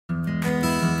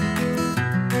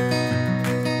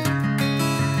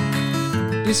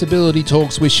Disability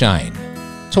Talks with Shane,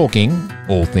 talking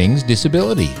all things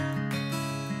disability.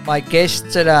 My guest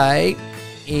today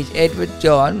is Edward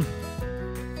John,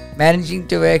 Managing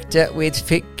Director with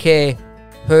FitCare,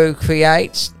 who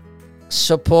creates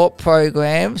support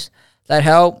programs that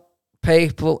help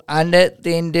people under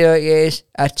the NDIS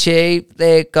achieve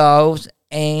their goals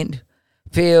and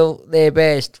feel their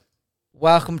best.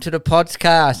 Welcome to the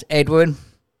podcast, Edward.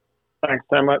 Thanks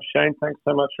so much, Shane. Thanks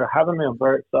so much for having me. I'm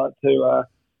very excited to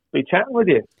be chatting with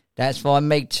you. That's fine,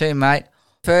 me too, mate.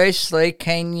 Firstly,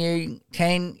 can you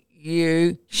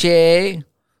share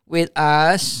with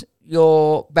us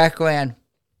your background?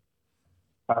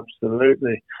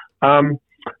 Absolutely. I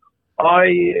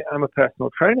am a personal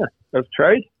trainer of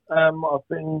trade. I've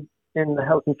been in the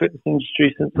health and fitness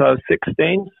industry since I was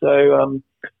 16, so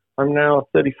I'm now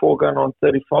 34 going on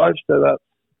 35, so that's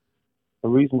a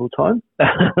reasonable time.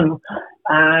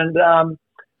 And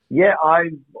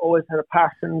I've always had a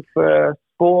passion for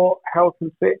sport, health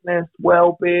and fitness,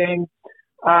 well-being,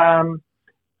 and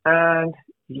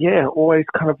always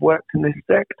kind of worked in this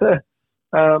sector.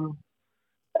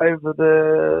 Over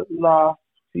the last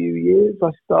few years,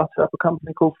 I started up a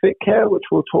company called FitCare, which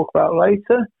we'll talk about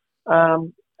later.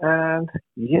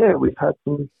 We've had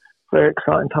some very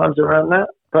exciting times around that.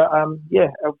 But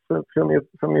from your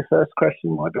first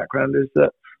question, my background is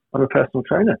that I'm a personal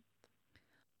trainer.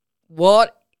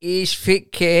 What is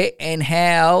FitCare and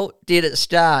how did it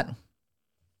start?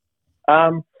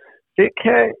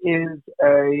 FitCare is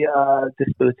a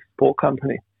disability support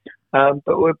company,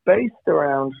 but we're based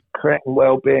around creating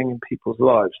well-being in people's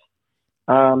lives.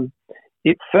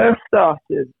 It first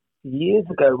started years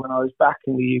ago when I was back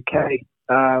in the UK,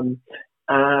 and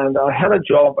I had a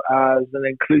job as an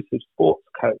inclusive sports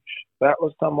coach. That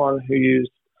was someone who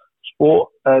used sport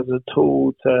as a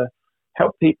tool to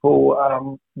help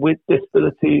people with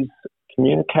disabilities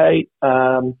communicate,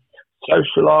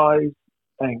 socialise,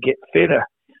 and get fitter.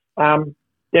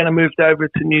 Then I moved over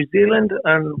to New Zealand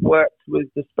and worked with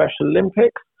the Special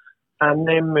Olympics, and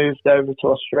then moved over to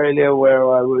Australia where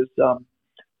I was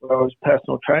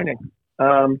personal training.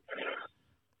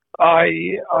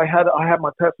 I had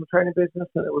my personal training business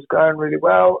and it was going really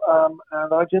well,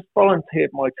 and I just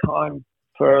volunteered my time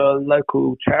for a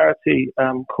local charity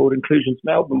called Inclusions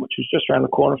Melbourne, which was just around the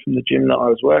corner from the gym that I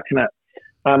was working at.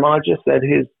 I just said,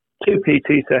 here's 2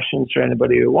 PT sessions for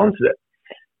anybody who wanted it.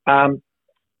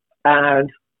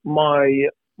 And my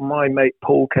mate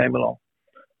Paul came along.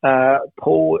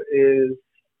 Paul is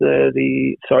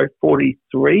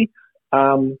 43,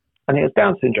 and he has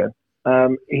Down syndrome.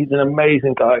 He's an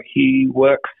amazing guy. He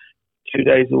works 2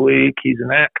 days a week. He's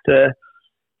an actor.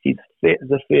 He's fit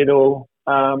as a fiddle.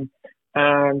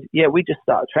 We just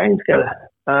started training together.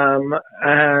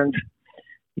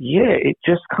 It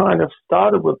just kind of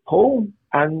started with Paul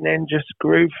and then just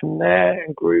grew from there.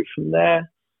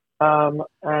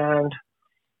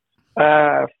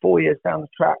 4 years down the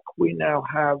track, we now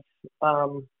have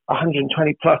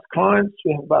 120 plus clients.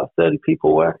 We have about 30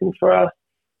 people working for us.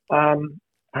 And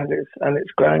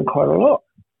it's growing quite a lot.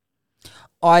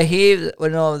 I hear that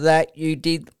when all that you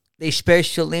did the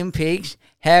Special Olympics.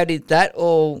 How did that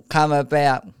all come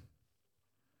about?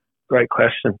 Great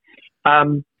question. I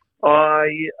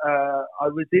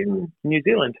was in New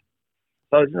Zealand.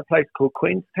 So I was in a place called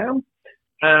Queenstown,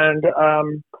 and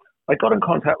I got in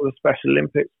contact with the Special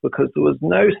Olympics because there was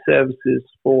no services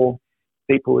for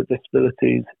people with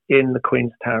disabilities in the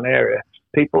Queenstown area.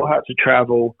 People had to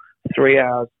travel 3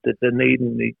 hours to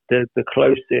Dunedin, the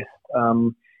closest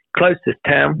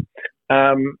town,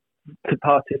 to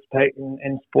participate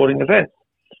in sporting events.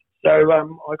 So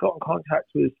I got in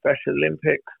contact with Special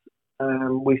Olympics.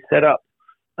 We set up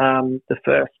the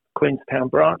first Queenstown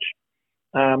branch,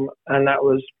 and that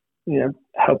was,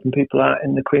 helping people out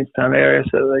in the Queenstown area,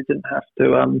 so they didn't have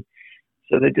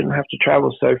to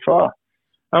travel so far.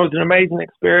 That was an amazing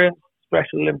experience.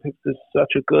 Special Olympics is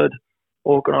such a good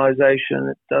organisation.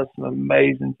 It does some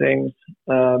amazing things,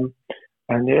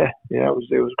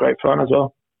 it was great fun as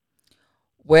well.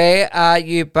 Where are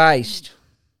you based?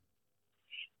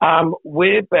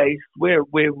 We're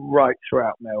right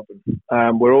throughout Melbourne.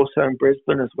 We're also in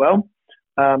Brisbane as well.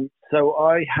 So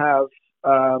I have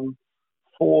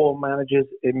 4 managers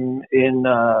in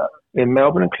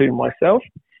Melbourne, including myself.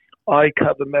 I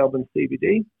cover Melbourne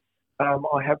CBD.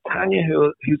 I have Tanya,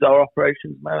 who's our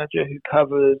operations manager, who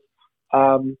covers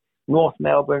North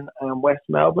Melbourne and West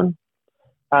Melbourne.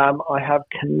 I have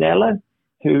Canella,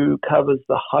 who covers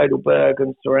the Heidelberg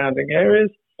and surrounding areas.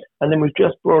 And then we've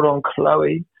just brought on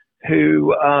Chloe,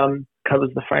 who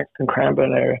covers the Frankston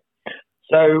Cranbourne area.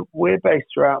 So we're based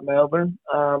throughout Melbourne.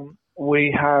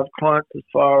 We have clients as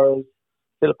far as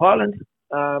Phillip Island,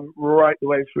 right the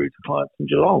way through to clients in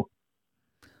Geelong.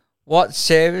 What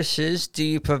services do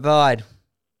you provide?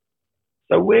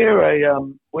 So we're a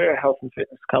health and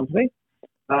fitness company,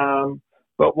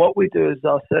 but what we do is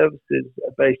our services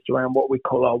are based around what we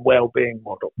call our well-being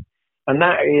model, and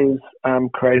that is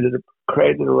created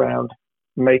around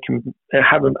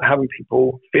having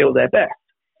people feel their best.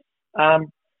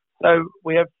 So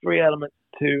we have three elements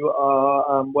to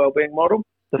our well-being model.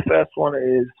 The first one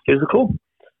is physical,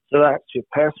 so that's your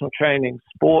personal training,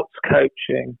 sports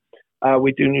coaching.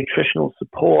 We do nutritional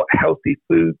support, healthy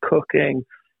food cooking,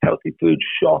 healthy food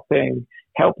shopping,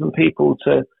 helping people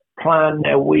to plan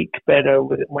their week better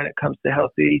when it comes to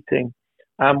healthy eating.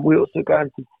 We also go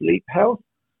into sleep health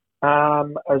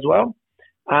as well.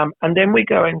 And then we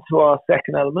go into our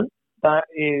second element, that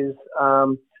is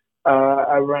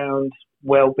around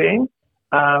well-being.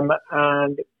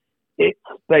 And it's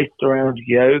based around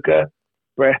yoga,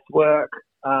 breath work.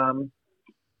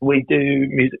 We do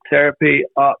music therapy,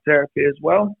 art therapy as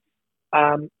well.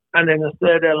 And then the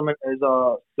third element is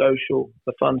our social,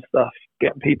 the fun stuff,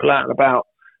 getting people out and about,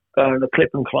 going to clip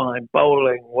and climb,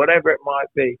 bowling, whatever it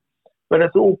might be. But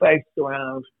it's all based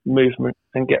around movement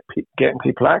and getting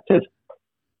people active.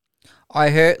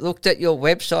 I looked at your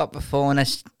website before, and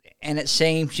it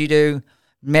seems you do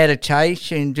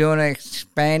meditation. Do you want to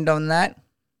expand on that?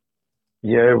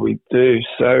 Yeah, we do.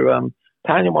 So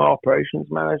Tanya, my operations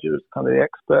manager, is kind of the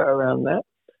expert around that.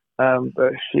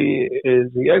 But she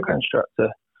is a yoga instructor.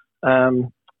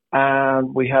 And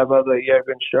we have other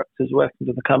yoga instructors working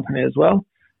for the company as well.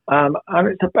 And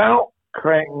it's about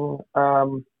creating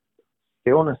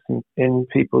illness in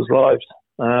people's lives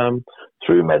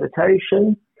through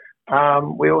meditation.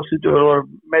 We also do a lot of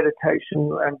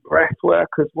meditation and breath work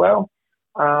as well.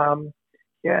 And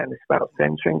it's about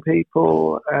centering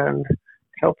people and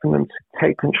helping them to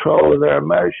take control of their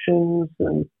emotions.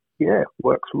 And it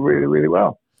works really, really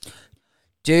well.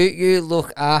 Do you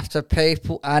look after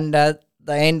people under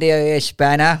the NDIS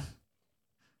banner?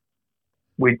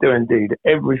 We do indeed.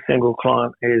 Every single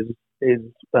client is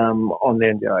on the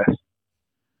NDIS.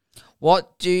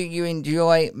 What do you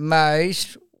enjoy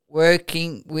most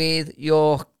working with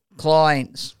your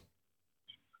clients?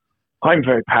 I'm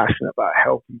very passionate about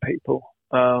helping people.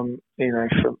 From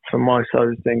my side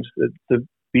of things, the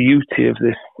beauty of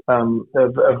this,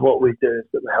 of what we do is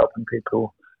that we're helping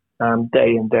people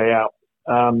day in, day out.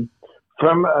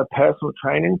 From a personal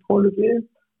training point of view,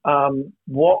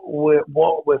 what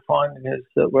we're finding is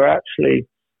that we're actually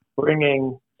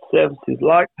bringing services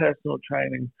like personal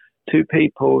training to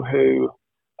people who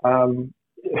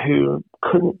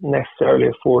couldn't necessarily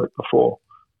afford it before.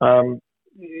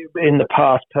 In the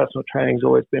past, personal training has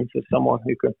always been for someone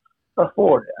who can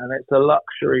afford it, and it's a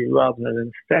luxury rather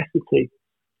than a necessity.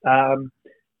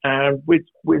 And with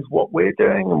what we're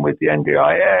doing and with the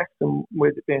NDIS and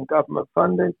with it being government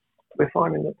funded, we're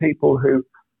finding that people who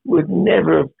would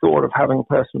never have thought of having a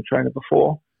personal trainer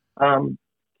before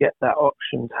get that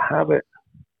option to have it.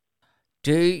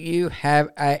 Do you have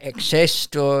a success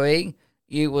story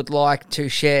you would like to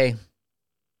share?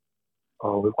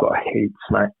 Oh, we've got heaps,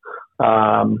 mate.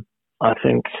 I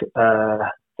think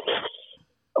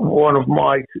one of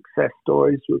my success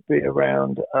stories would be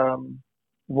around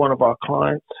one of our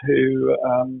clients who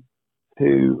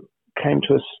came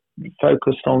to us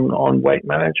focused on weight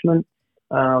management.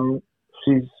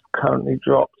 She's currently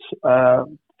dropped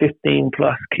 15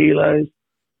 plus kilos.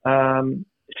 Her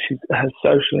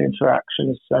social interaction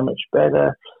is so much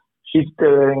better. She's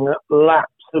doing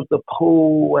laps of the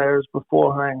pool, whereas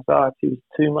before her anxiety was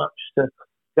too much to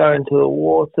go into the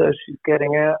water. She's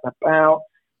getting out and about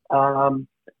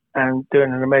and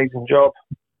doing an amazing job.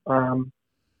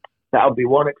 That would be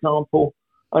one example.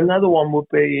 Another one would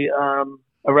be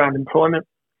around employment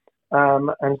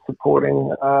and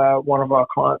supporting one of our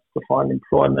clients to find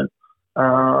employment.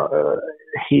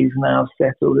 He's now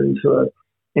settled into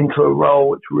a role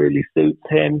which really suits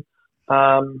him,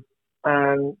 and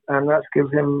that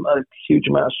gives him a huge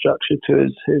amount of structure to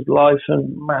his life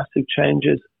and massive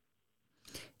changes.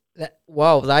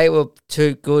 Wow, they were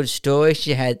two good stories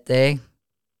you had there.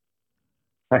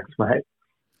 Thanks, mate.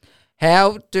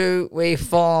 How do we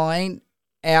find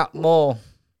out more?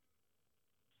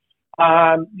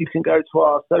 You can go to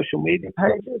our social media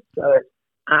pages, so it's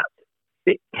at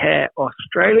FitCare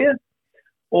Australia,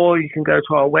 or you can go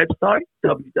to our website,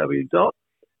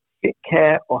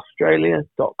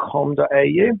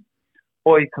 www.fitcareaustralia.com.au,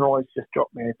 or you can always just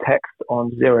drop me a text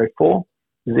on 04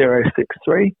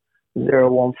 063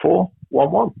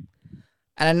 01411.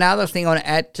 And another thing I want to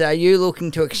add, are you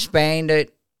looking to expand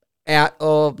it out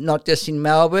of not just in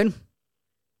Melbourne?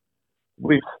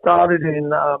 We've started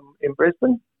in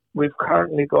Brisbane, we've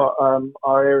currently got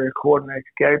our area coordinator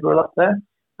Gabriel up there,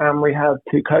 and we have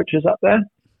 2 coaches up there.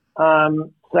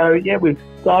 So yeah, we've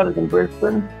started in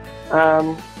Brisbane,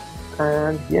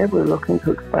 and yeah, we're looking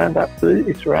to expand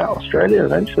absolutely throughout Australia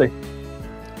eventually.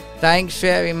 Thanks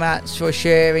very much for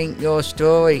sharing your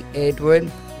story,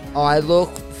 Edwin. I look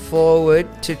forward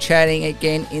to chatting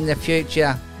again in the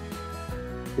future.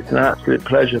 It's an absolute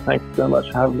pleasure. Thank you so much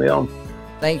for having me on.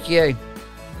 Thank you.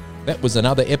 That was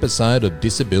another episode of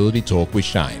Disability Talk with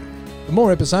Shane. For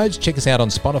more episodes, check us out on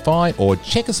Spotify or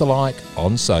check us alike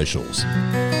on socials.